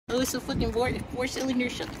Oh, it's a fucking four cylinder.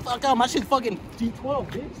 Shut the fuck up. My shit's fucking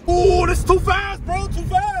D12, bitch. Ooh, this is too fast, bro. Too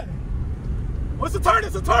fast. What's the turn?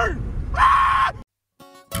 It's a turn. Ah!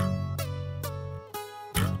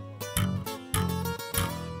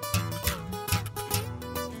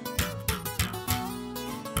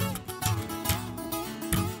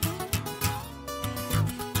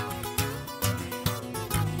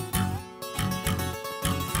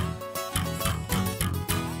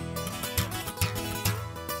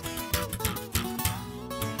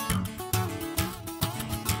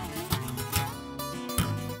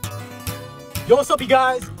 Yo, what's up, you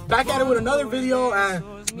guys? Back at it with another video, and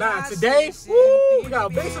today, we got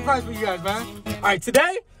a big surprise for you guys, man. All right,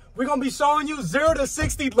 today we're gonna be showing you 0 to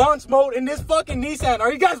 60 launch mode in this fucking Nissan. Are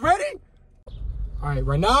you guys ready? All right,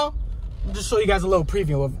 right now, I'll just show you guys a little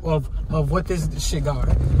preview of what this shit got.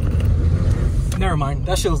 Right? Never mind,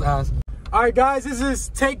 that shit was ass. All right, guys, this is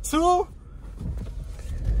take 2.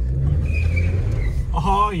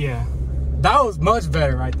 Oh yeah, that was much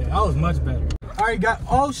better right there. That was much better. All right, guys.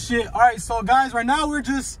 Oh shit. All right, so guys, right now we're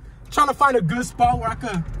just trying to find a good spot where I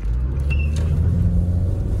could.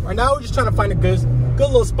 Right now we're just trying to find a good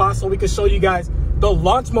little spot so we can show you guys the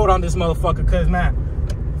launch mode on this motherfucker. Cause man,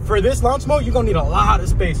 for this launch mode, you're gonna need a lot of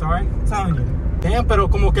space. All right, I'm telling you. Damn, pero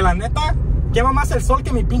como que la neta, quema más el sol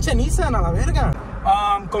que mi pinche Nissan a la verga.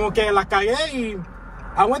 Como que la cagué y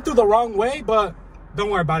I went through the wrong way, but don't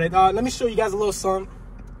worry about it. Let me show you guys a little something.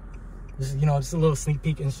 Just, you know, just a little sneak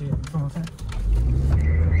peek and shit. You know what I'm saying?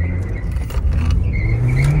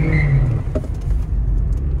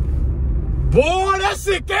 Boy, that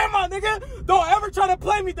shit quema, nigga. Don't ever try to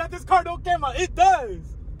play me that this car don't quema. It does.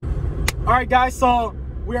 All right, guys, so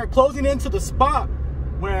we are closing into the spot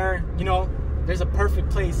where, you know, there's a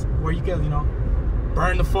perfect place where you can, you know,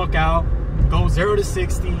 burn the fuck out, go 0 to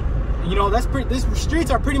 60. You know, these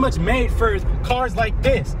streets are pretty much made for cars like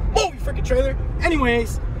this. Oh, you freaking trailer.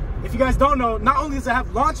 Anyways, if you guys don't know, not only does it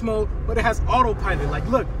have launch mode, but it has autopilot. Like,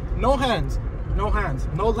 look, no hands, no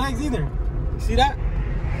legs either. You see that?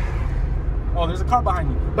 Oh, there's a car behind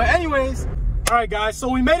me. But anyways, all right, guys, so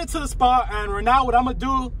we made it to the spot, and right now what I'm gonna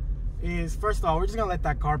do is, first of all, we're just gonna let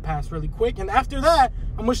that car pass really quick, and after that,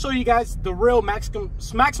 I'm gonna show you guys the real maximum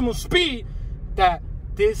speed that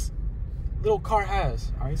this little car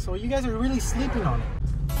has. All right, so you guys are really sleeping on it.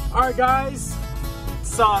 All right, guys,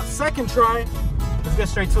 it's second try. Let's get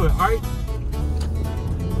straight to it. All right.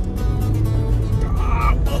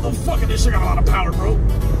 Ah, motherfucker, this shit got a lot of power, bro.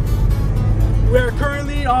 We are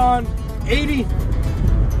currently on 80.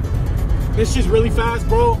 This shit's really fast,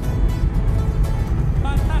 bro.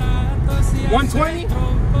 120.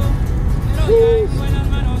 Woo.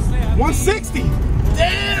 160.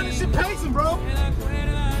 Damn, this shit pacing, bro.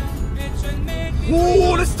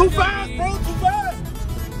 Ooh, this is too fast, bro. Too fast.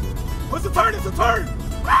 What's the turn? It's a turn.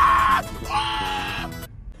 Ah! Ah!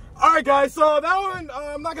 All right, guys. So that one,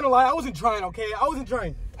 I'm not gonna lie, I wasn't trying. Okay, I wasn't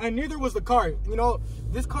trying, and neither was the car. You know,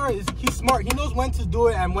 this car he's smart. He knows when to do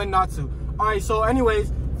it and when not to. All right. So,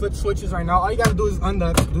 anyways, flip switches right now. All you gotta do is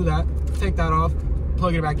do that, take that off,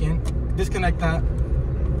 plug it back in, disconnect that,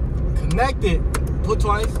 connect it, put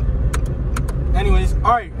twice. Anyways,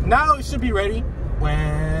 all right. Now it should be ready.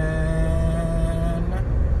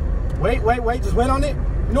 Wait, just wait on it.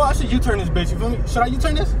 You know, I should U-turn this bitch, you feel me? Should I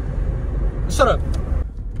U-turn this? Shut up.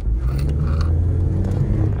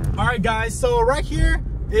 All right, guys, so right here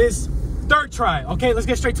is third try. Okay, let's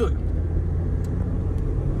get straight to it.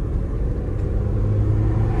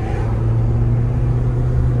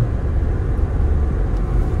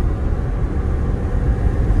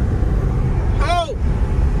 How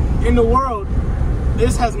in the world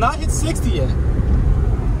this has not hit 60 yet?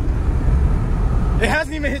 It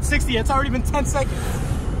hasn't even hit 60 yet. It's already been 10 seconds.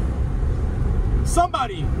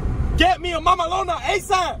 Somebody get me a Mamalonas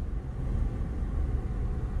ASAP.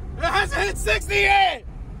 It hasn't hit 60 yet.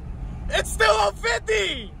 It's still on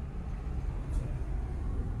 50.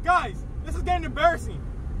 Guys, this is getting embarrassing.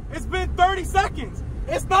 It's been 30 seconds.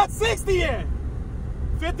 It's not 60 yet.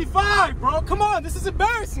 55, bro. Come on, this is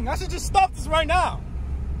embarrassing. I should just stop this right now.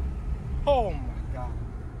 Oh my God.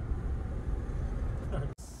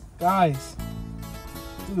 Guys.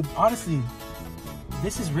 Dude, honestly,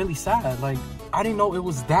 this is really sad. Like, I didn't know it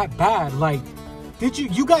was that bad. Like,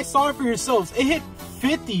 you guys saw it for yourselves. It hit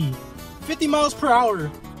 50 miles per hour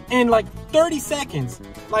in like 30 seconds.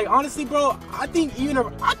 Like, honestly, bro, I think even if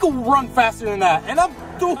I could run faster than that, and I'm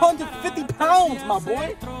 250 pounds, my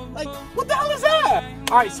boy. Like, what the hell is that?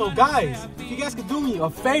 All right, so guys, if you guys could do me a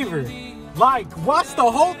favor, like, watch the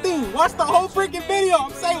whole thing. Watch the whole freaking video.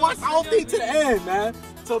 I'm saying watch the whole thing to the end, man.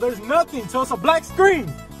 So there's nothing. So it's a black screen.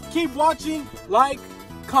 Keep watching, like,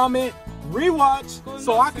 comment, rewatch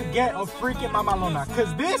so I could get a freaking Mamalona.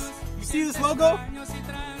 Cause this, you see this logo?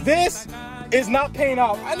 This is not paying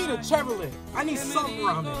off. I need a Chevrolet. I need something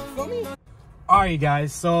around it. You feel me? Alright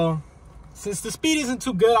guys, so since the speed isn't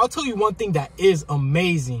too good, I'll tell you one thing that is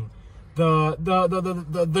amazing. The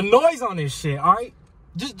noise on this shit, alright?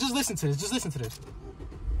 Just listen to this. Just listen to this.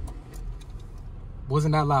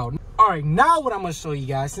 Wasn't that loud. Alright, now what I'm gonna show you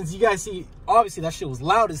guys, since you guys see, obviously that shit was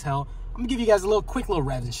loud as hell, I'm gonna give you guys a little quick little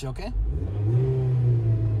revs and shit, okay?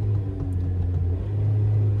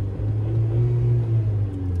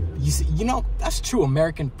 You see, you know, that's true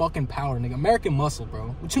American fucking power, nigga. American muscle, bro.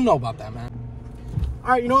 What you know about that, man?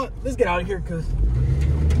 Alright, you know what? Let's get out of here, because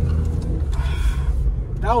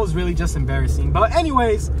that was really just embarrassing. But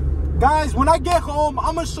anyways, guys, when I get home,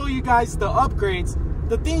 I'm gonna show you guys the upgrades,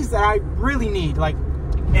 the things that I really need, like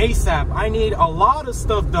ASAP. I need a lot of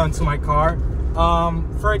stuff done to my car.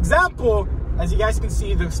 For example, as you guys can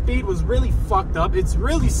see, the speed was really fucked up. It's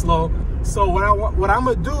really slow. So what I'm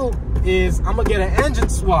gonna do is I'm gonna get an engine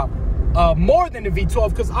swap, more than the V12,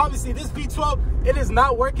 because obviously this V12, it is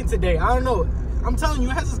not working today. I don't know. I'm telling you,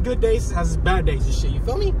 it has its good days, it has its bad days and shit. You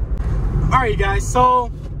feel me? All right, guys.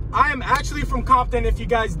 So I am actually from Compton, if you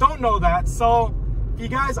guys don't know that. So if you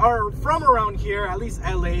guys are from around here, at least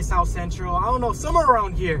LA, South Central, I don't know, somewhere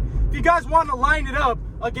around here, if you guys want to line it up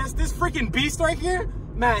against this freaking beast right here,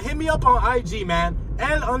 man, hit me up on IG, man.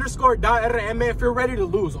 L_.rm if you're ready to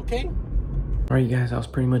lose, okay? Alright guys, that was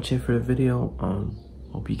pretty much it for the video.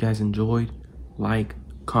 Hope you guys enjoyed. Like,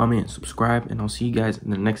 comment, subscribe, and I'll see you guys in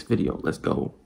the next video. Let's go.